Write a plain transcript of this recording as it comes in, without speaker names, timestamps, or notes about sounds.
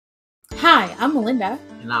Hi, I'm Melinda,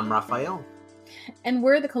 And I'm Raphael. and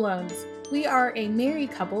we're the Colognes. We are a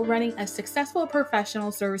married couple running a successful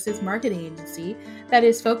professional services marketing agency that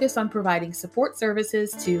is focused on providing support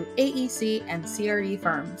services to AEC and CRE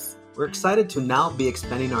firms. We're excited to now be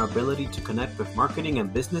expanding our ability to connect with marketing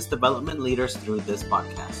and business development leaders through this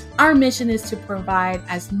podcast. Our mission is to provide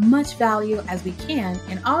as much value as we can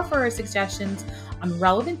and offer our suggestions on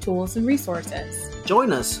relevant tools and resources.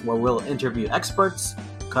 Join us where we'll interview experts,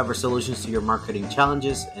 cover solutions to your marketing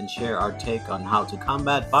challenges, and share our take on how to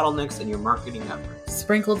combat bottlenecks in your marketing efforts.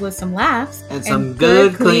 Sprinkled with some laughs And some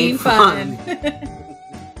good, clean fun.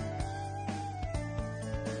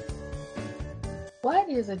 What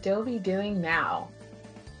is Adobe doing now?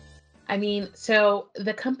 So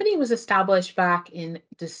the company was established back in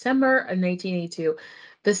December of 1982.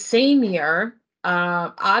 The same year,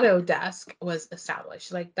 Autodesk was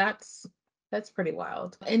established. That's pretty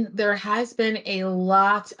wild. And there has been a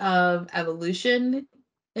lot of evolution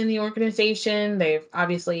in the organization. They've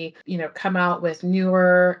obviously, come out with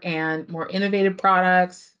newer and more innovative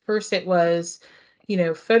products. First, it was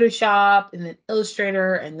Photoshop and then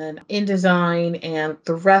Illustrator and then InDesign, and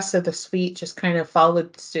the rest of the suite just kind of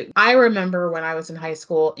followed suit. I remember when I was in high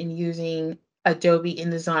school and using Adobe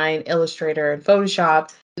InDesign, Illustrator, and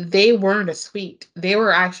Photoshop, they weren't a suite. They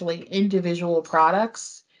were actually individual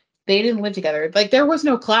products. They didn't live together. Like there was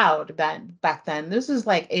no cloud back then. This is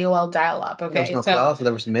like AOL dial-up. Okay. There was no cloud, so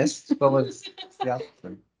there was mist. What was yeah.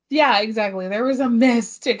 Yeah, exactly. There was a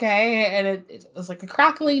mist, okay? And it was like a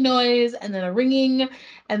crackling noise and then a ringing,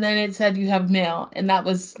 and then it said you have mail. And that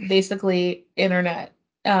was basically internet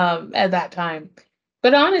at that time.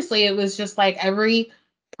 But honestly, it was just like every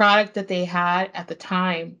product that they had at the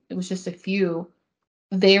time, it was just a few.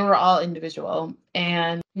 They were all individual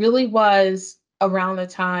and really was around the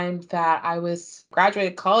time that I was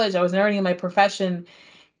graduated college. I was already in my profession,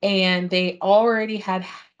 and they already had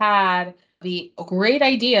the great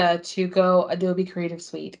idea to go Adobe Creative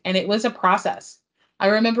Suite. And it was a process. I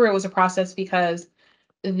remember it was a process because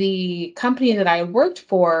the company that I worked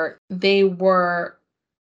for, they were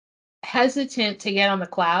hesitant to get on the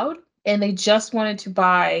cloud and they just wanted to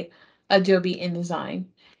buy Adobe InDesign.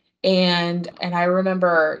 And I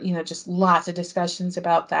remember, just lots of discussions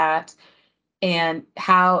about that and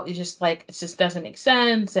how it just doesn't make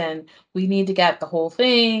sense and we need to get the whole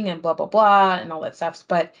thing and blah blah blah and all that stuff.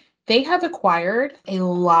 But they have acquired a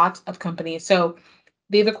lot of companies. So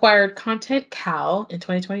they've acquired Content Cal in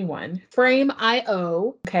 2021,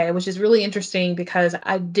 Frame.io, okay, which is really interesting because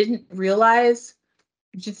I didn't realize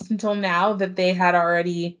just until now that they had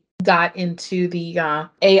already got into the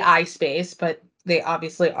AI space, but they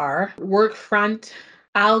obviously are. Workfront,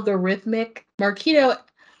 Algorithmic, Marketo.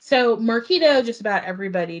 So Marketo, just about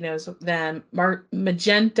everybody knows them.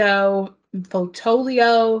 Magento,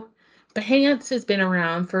 Fotolio. Behance has been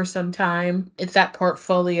around for some time. It's that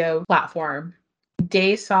portfolio platform.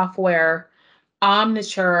 Day Software,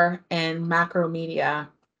 Omniture, and Macromedia.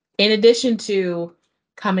 In addition to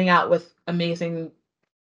coming out with amazing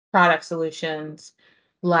product solutions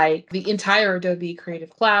like the entire Adobe Creative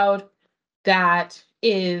Cloud that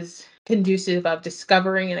is conducive of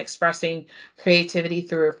discovering and expressing creativity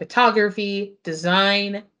through photography,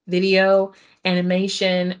 design, video,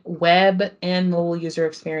 animation, web, and mobile user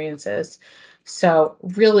experiences. So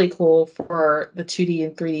really cool for the 2D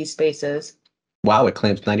and 3D spaces. Wow, it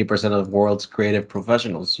claims 90% of the world's creative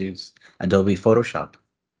professionals use Adobe Photoshop.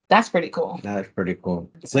 That's pretty cool. That's pretty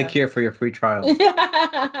cool. Click here for your free trial.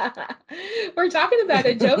 We're talking about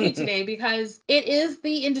Adobe today because it is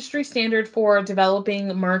the industry standard for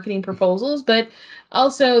developing marketing proposals, but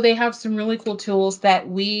also they have some really cool tools that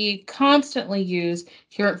we constantly use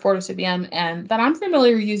here at Fortis IBM and that I'm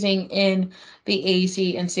familiar using in the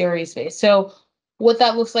AEC and CRE space. So what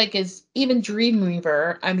that looks like is even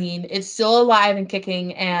Dreamweaver. It's still alive and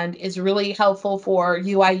kicking and is really helpful for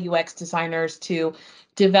UI UX designers to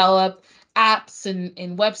develop apps and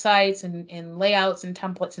websites and layouts and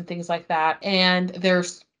templates and things like that. And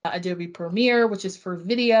there's Adobe Premiere, which is for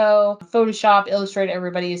video, Photoshop, Illustrator,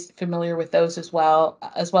 everybody's familiar with those as well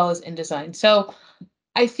as InDesign. So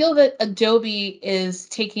I feel that Adobe is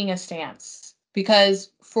taking a stance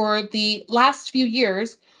because for the last few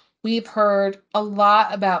years, we've heard a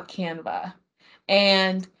lot about Canva.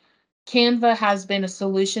 And Canva has been a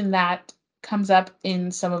solution that comes up in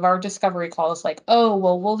some of our discovery calls, like, oh,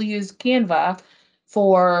 well, we'll use Canva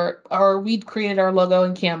or we created our logo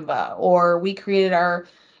in Canva, or we created our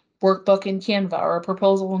workbook in Canva or a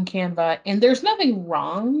proposal in Canva. And there's nothing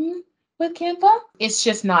wrong with Canva. It's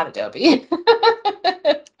just not Adobe.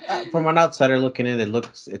 From an outsider looking in,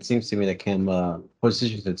 it seems to me that Canva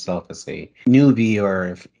positions itself as a newbie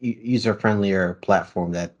or user friendlier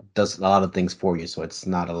platform that does a lot of things for you. So it's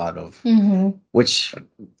not a lot of, Hmm. which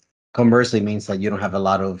conversely means that you don't have a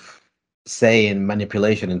lot of say in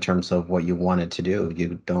manipulation in terms of what you want it to do.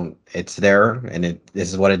 You don't, it's there and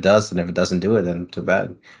this is what it does. And if it doesn't do it, then too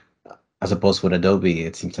bad. As opposed with Adobe,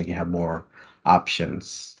 it seems like you have more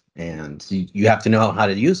options and you have to know how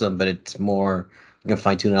to use them, but it's more, you can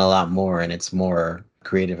fine tune it a lot more and it's more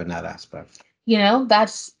creative in that aspect.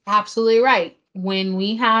 That's absolutely right. When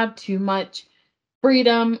we have too much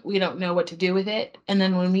freedom, we don't know what to do with it. And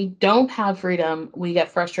then when we don't have freedom, we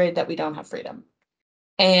get frustrated that we don't have freedom.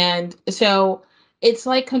 And so it's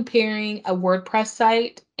like comparing a WordPress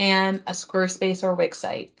site and a Squarespace or Wix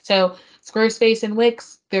site. So Squarespace and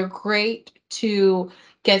Wix, they're great to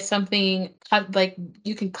get something like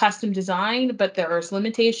you can custom design, but there's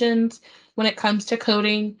limitations when it comes to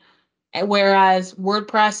coding. Whereas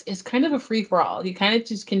WordPress is kind of a free for all. You kind of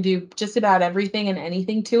just can do just about everything and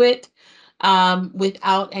anything to it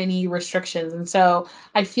without any restrictions. And so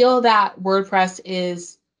I feel that WordPress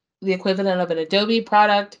is the equivalent of an Adobe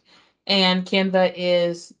product, and Canva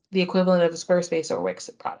is the equivalent of a Squarespace or Wix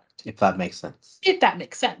product. If that makes sense. If that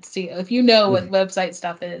makes sense to you, if you know what Mhm. website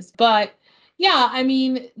stuff is. But yeah, I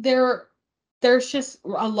mean, there's just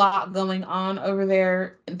a lot going on over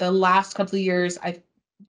there. The last couple of years, I've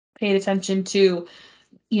paid attention to,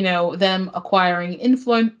 them acquiring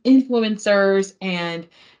influencers and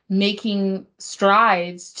making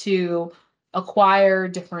strides to acquire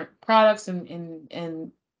different products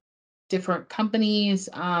and different companies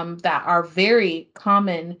that are very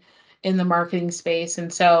common in the marketing space.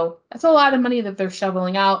 And so that's a lot of money that they're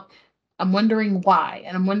shoveling out. I'm wondering why.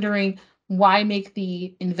 And I'm wondering why make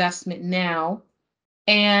the investment now,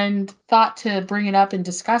 and thought to bring it up and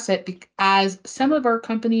discuss it as some of our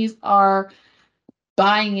companies are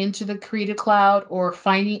buying into the Creative Cloud or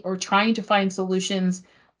finding or trying to find solutions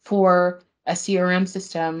for a CRM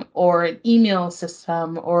system or an email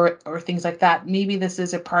system or things like that. Maybe this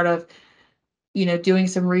is a part of, doing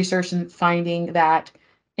some research and finding that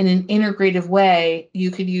in an integrative way, you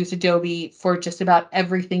could use Adobe for just about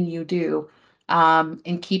everything you do,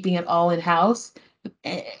 and keeping it all in house,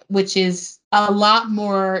 which is a lot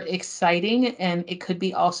more exciting, and it could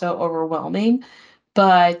be also overwhelming,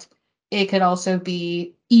 but it could also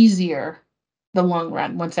be easier the long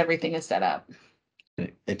run once everything is set up.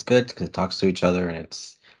 It's good because it talks to each other and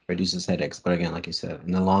it's reduces headaches. But again, like you said,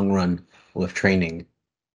 in the long run, with training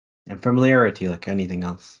and familiarity, like anything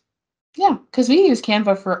else. Yeah, because we use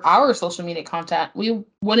Canva for our social media content. We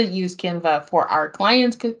wouldn't use Canva for our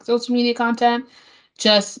clients' social media content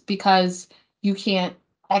just because you can't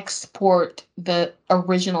export the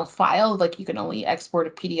original file. Like you can only export a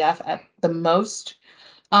PDF at the most,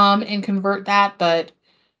 and convert that. But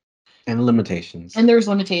And limitations. and there's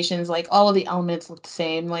limitations. Like all of the elements look the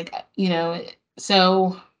same. Like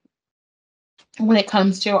so when it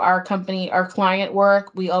comes to our company, our client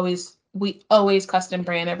work, we always custom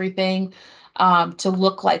brand everything to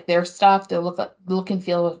look like their stuff, to look and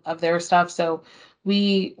feel of their stuff. So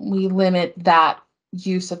we limit that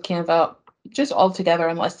use of Canva just altogether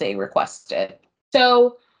unless they request it.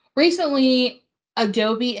 So recently,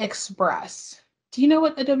 Adobe Express. Do you know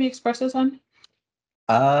what Adobe Express is on?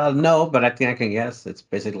 No, but I think I can guess. It's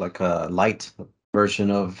basically like a light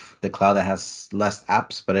version of the cloud that has less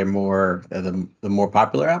apps, but are more the more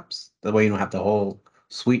popular apps. That way you don't have the whole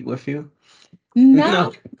suite with you. No,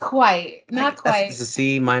 Not quite. Not that's quite. a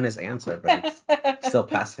C minus answer, but it's still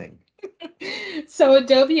passing. So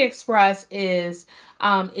Adobe Express is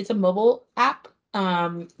it's a mobile app.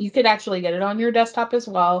 You could actually get it on your desktop as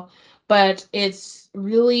well, but it's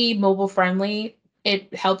really mobile friendly.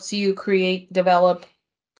 It helps you create, develop,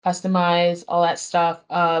 customize, all that stuff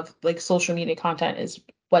of like social media content is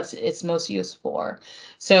what it's most used for.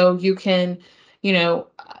 So you can,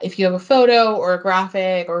 if you have a photo or a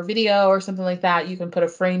graphic or a video or something like that, you can put a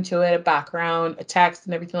frame to it, a background, a text,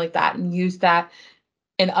 and everything like that, and use that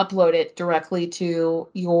and upload it directly to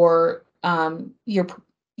your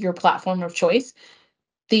platform of choice.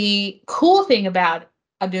 The cool thing about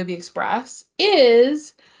Adobe Express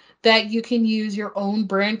is that you can use your own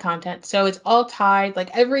brand content. So it's all tied,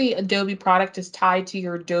 like every Adobe product is tied to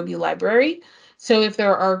your Adobe library. So if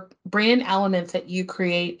there are brand elements that you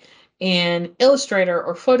create in Illustrator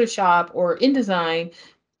or Photoshop or InDesign,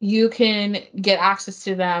 you can get access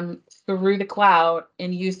to them through the cloud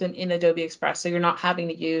and use them in Adobe Express. So you're not having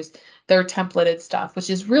to use their templated stuff,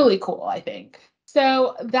 which is really cool, I think.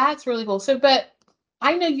 So that's really cool. So, but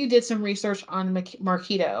I know you did some research on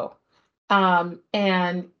Marketo.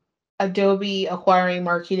 and Adobe acquiring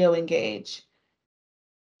Marketo Engage.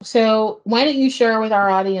 So why don't you share with our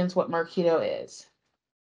audience what Marketo is?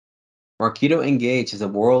 Marketo Engage is the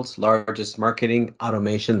world's largest marketing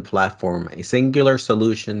automation platform, a singular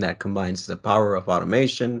solution that combines the power of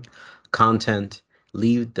automation, content,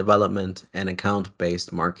 lead development, and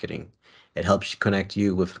account-based marketing. It helps connect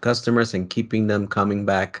you with customers and keeping them coming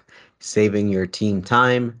back, saving your team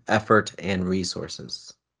time, effort, and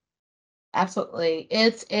resources. Absolutely.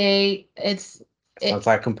 It Sounds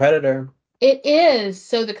like a competitor. it is.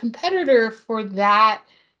 So the competitor for that,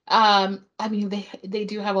 I mean, they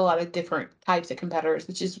do have a lot of different types of competitors,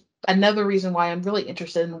 which is another reason why I'm really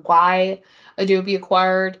interested in why Adobe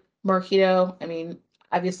acquired Marketo. I mean,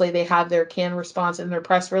 obviously they have their canned response in their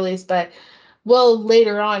press release, but we'll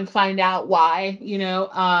later on find out why,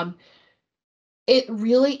 it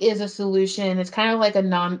really is a solution. It's kind of like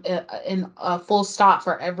a full stop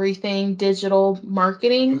for everything digital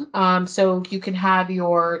marketing. So you can have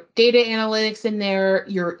your data analytics in there,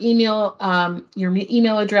 your email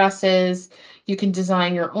addresses. You can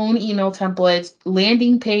design your own email templates,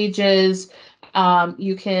 landing pages.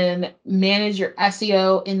 You can manage your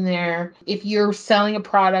SEO in there. If you're selling a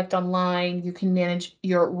product online, you can manage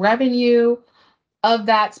your revenue of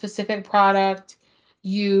that specific product.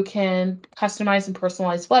 You can customize and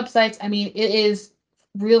personalize websites. I mean, it is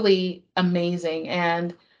really amazing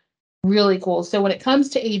and really cool. So when it comes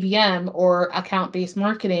to ABM or account-based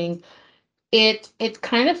marketing, it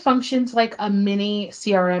kind of functions like a mini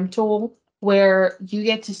CRM tool where you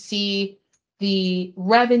get to see the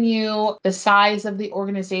revenue, the size of the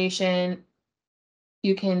organization.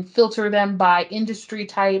 You can filter them by industry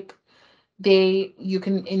type. You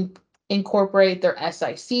can incorporate their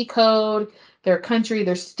SIC code, their country,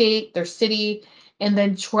 their state, their city, and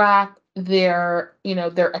then track their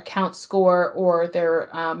account score or their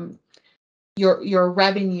your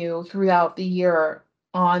revenue throughout the year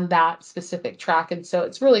on that specific track. And so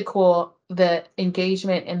it's really cool, the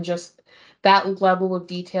engagement and just that level of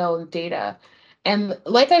detail and data. And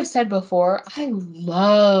like I've said before, I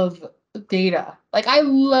love data. Like I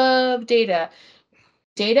love data.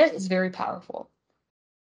 Data is very powerful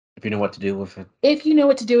If you know what to do with it. if you know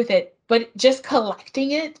what to do with it. But just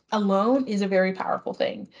collecting it alone is a very powerful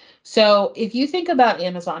thing. So if you think about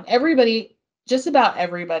Amazon, just about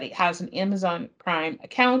everybody has an Amazon Prime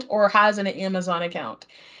account or has an Amazon account.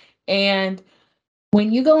 And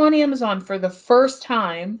when you go on Amazon for the first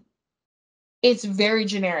time, it's very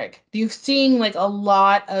generic. You're seeing like a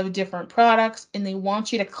lot of different products and they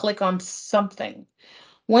want you to click on something.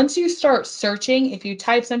 Once you start searching, if you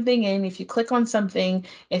type something in, if you click on something,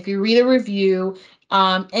 if you read a review,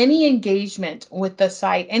 any engagement with the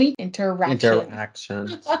site, any interaction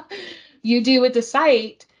Interactions. you do with the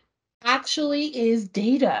site actually is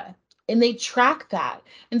data and they track that.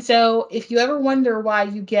 And so if you ever wonder why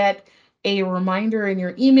you get a reminder in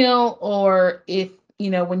your email or if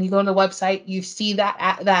when you go on the website you see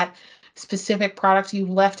that specific product you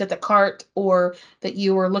left at the cart or that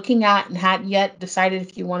you were looking at and hadn't yet decided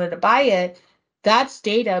if you wanted to buy it, that's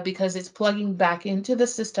data because it's plugging back into the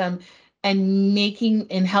system and making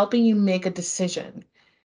and helping you make a decision.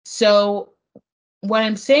 So what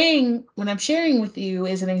I'm saying, what I'm sharing with you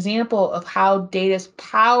is an example of how data is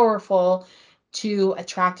powerful to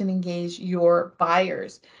attract and engage your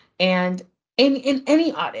buyers. And in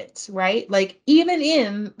any audience, right? Like even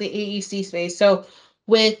in the AEC space. So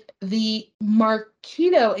with the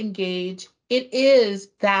Marketo Engage, it is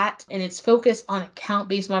that and it's focused on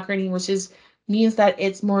account-based marketing, which is means that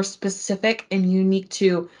it's more specific and unique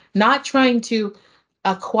to not trying to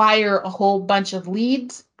acquire a whole bunch of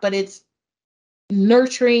leads, but it's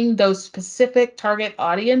nurturing those specific target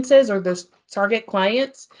audiences or those target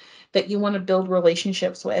clients that you want to build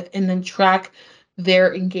relationships with and then track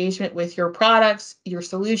their engagement with your products, your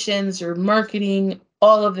solutions, your marketing,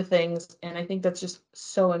 all of the things. And I think that's just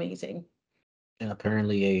so amazing. And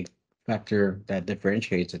apparently a factor that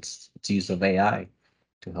differentiates its use of AI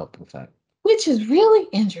to help with that. Which is really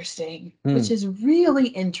interesting. Hmm. Which is really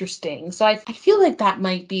interesting. So I feel like that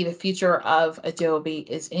might be the future of Adobe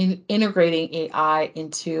is integrating AI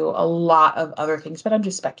into a lot of other things. But I'm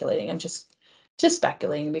just speculating. I'm just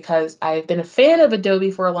speculating because I've been a fan of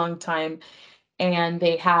Adobe for a long time, and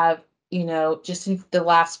they have, just in the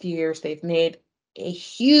last few years, they've made a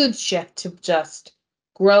huge shift to just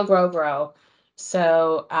grow, grow, grow.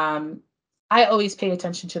 So I always pay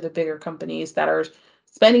attention to the bigger companies that are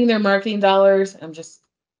spending their marketing dollars. I'm just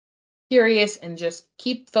curious and just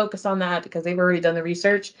keep focus on that because they've already done the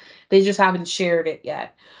research. They just haven't shared it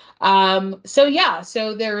yet. So yeah,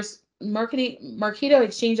 so there's Marketo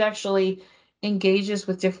Exchange actually. engages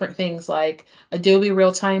with different things like Adobe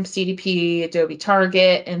Real-Time CDP, Adobe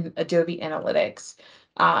Target, and Adobe Analytics,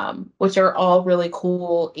 which are all really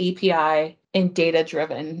cool API and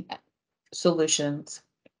data-driven solutions.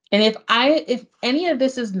 And if any of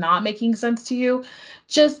this is not making sense to you,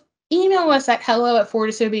 just email us at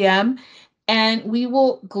hello@fortisOBM and we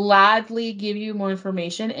will gladly give you more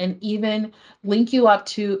information and even link you up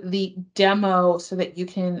to the demo so that you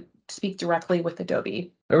can speak directly with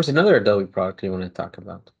Adobe. There was another Adobe product you want to talk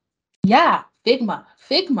about. Yeah, Figma.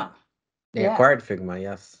 Figma. They Yeah. acquired Figma,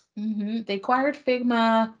 yes. They acquired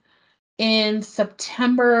Figma in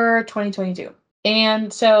September 2022.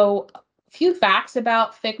 And so, a few facts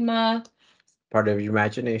about Figma. Part of your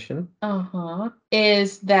imagination.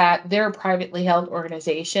 Is that they're a privately held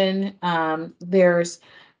organization. There's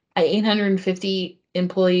 850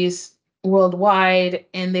 employees worldwide,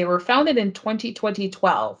 and they were founded in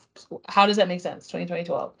 2012. How does that make sense?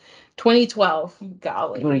 2012. 2012.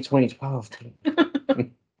 Golly. 2012.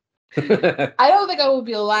 I don't think I will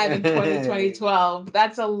be alive in 2012.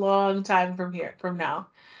 That's a long time from now.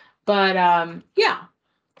 But yeah.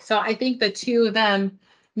 So I think the two of them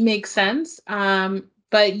make sense.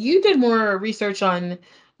 But you did more research on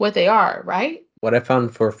what they are, right? What I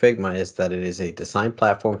found for Figma is that it is a design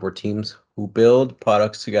platform for teams who build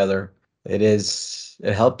products together. It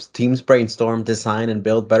helps teams brainstorm, design, and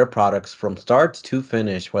build better products from start to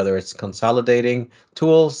finish, whether it's consolidating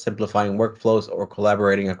tools, simplifying workflows, or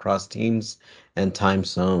collaborating across teams and time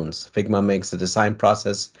zones. Figma makes the design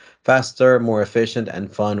process faster, more efficient,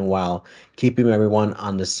 and fun while keeping everyone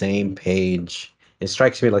on the same page. It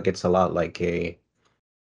strikes me like it's a lot like a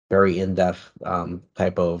very in-depth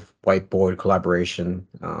type of whiteboard collaboration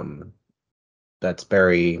that's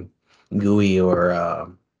very GUI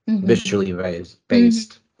or visually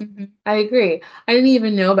based. I agree. I didn't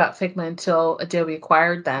even know about Figma until Adobe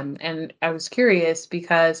acquired them, and I was curious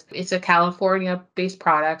because it's a California-based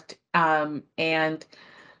product, and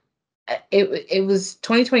it was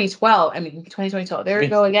 2012. I mean, 2012. There we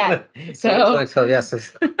go again. So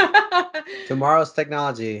yes, tomorrow's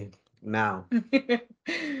technology now.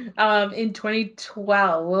 In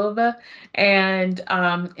 2012, and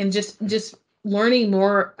just learning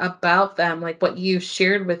more about them, like what you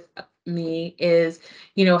shared with me is,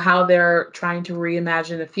 how they're trying to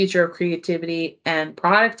reimagine the future of creativity and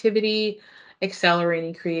productivity,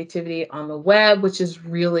 accelerating creativity on the web, which is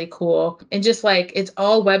really cool. And just like it's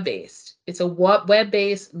all web-based. It's a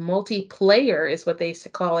web-based multiplayer is what they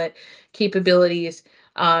call it, capabilities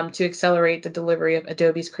to accelerate the delivery of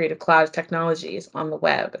Adobe's Creative Cloud technologies on the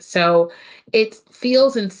web. So it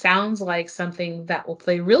feels and sounds like something that will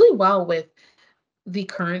play really well with the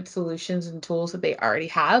current solutions and tools that they already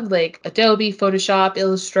have, like Adobe, Photoshop,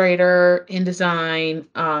 Illustrator, InDesign.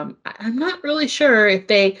 I'm not really sure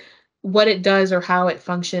what it does or how it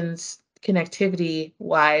functions connectivity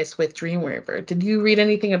wise with Dreamweaver. Did you read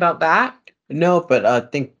anything about that? No, but I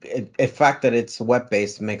think the fact that it's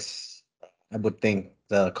web-based makes, I would think,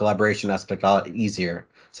 the collaboration aspect a lot easier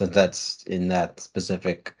since that's in that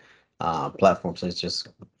specific platform. So it's just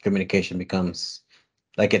communication becomes,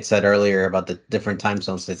 like it said earlier about the different time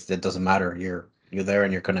zones. It doesn't matter. You're there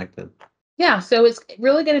and you're connected. Yeah, so it's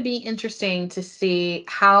really going to be interesting to see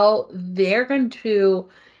how they're going to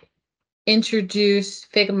introduce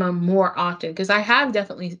Figma more often because I have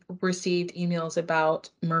definitely received emails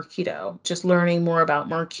about Marketo, just learning more about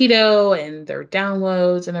Marketo and their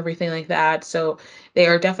downloads and everything like that. So they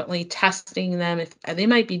are definitely testing them. If they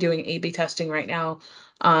might be doing A/B testing right now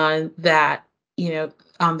on that,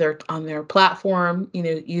 on their platform,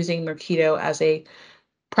 using Marketo as a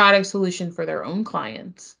product solution for their own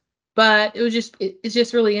clients. But it's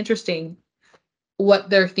just really interesting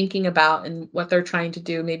what they're thinking about and what they're trying to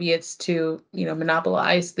do. Maybe it's to,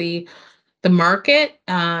 monopolize the market.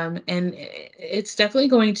 And it's definitely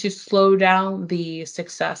going to slow down the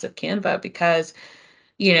success of Canva because,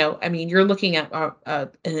 I mean, you're looking at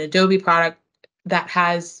an Adobe product that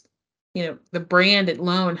has, the brand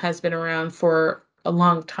alone has been around for a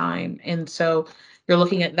long time. And so you're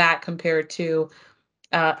looking at that compared to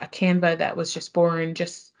a Canva that was just born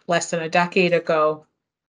just less than a decade ago.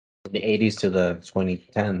 The 80s to the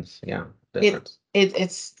 2010s, yeah, it difference.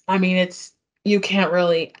 it's I mean it's you can't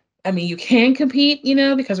really, I mean you can compete,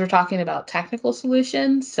 because we're talking about technical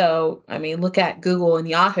solutions. So I mean look at Google and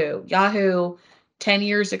Yahoo 10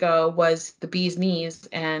 years ago was the bee's knees,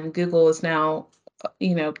 and Google is now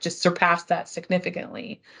just surpassed that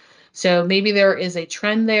significantly. So maybe there is a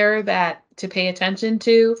trend there that to pay attention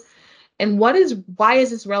to. And why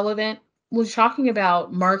is this relevant? we're talking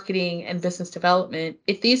about marketing and business development,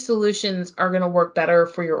 if these solutions are going to work better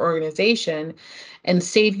for your organization and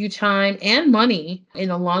save you time and money in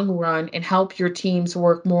the long run and help your teams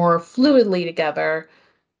work more fluidly together,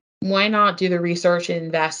 why not do the research and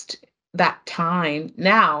invest that time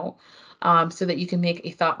now, so that you can make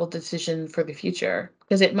a thoughtful decision for the future?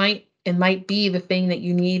 Because it might be the thing that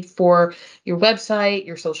you need for your website,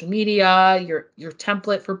 your social media, your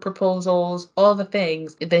template for proposals, all the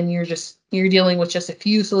things. Then you're dealing with just a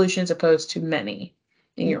few solutions opposed to many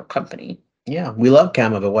in your company. Yeah, we love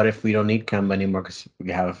Canva, but what if we don't need Canva anymore because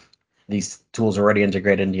we have these tools already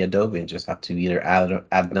integrated in the Adobe and just have to either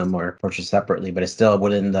add them or purchase separately, but it's still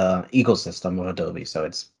within the ecosystem of Adobe, so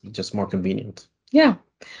it's just more convenient. Yeah,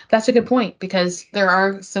 that's a good point because there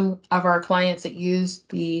are some of our clients that use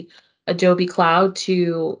the Adobe Cloud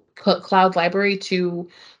Library to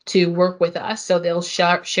work with us. So they'll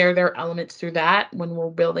share their elements through that when we're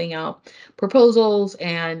building out proposals,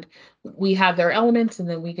 and we have their elements, and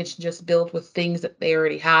then we can just build with things that they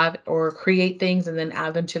already have or create things and then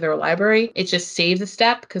add them to their library. It just saves a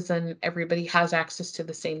step because then everybody has access to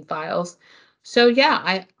the same files. So yeah,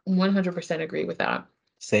 I 100% agree with that.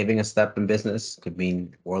 Saving a step in business could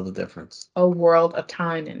mean world of difference. A world of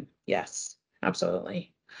time. And yes,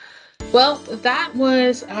 absolutely. Well, that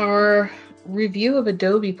was our review of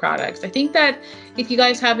Adobe products. I think that if you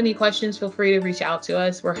guys have any questions, feel free to reach out to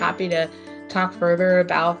us. We're happy to talk further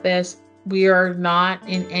about this. We are not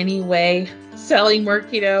in any way selling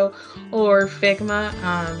Workido or Figma.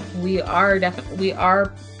 We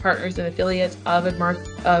are partners and affiliates of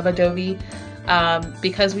Adobe,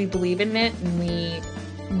 because we believe in it, and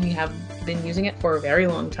we have been using it for a very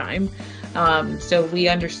long time. So we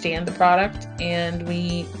understand the product and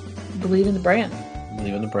we believe in the brand.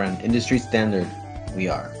 Believe in the brand. Industry standard. We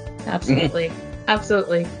are. Absolutely.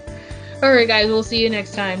 Absolutely. All right, guys, we'll see you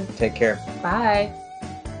next time. Take care. Bye.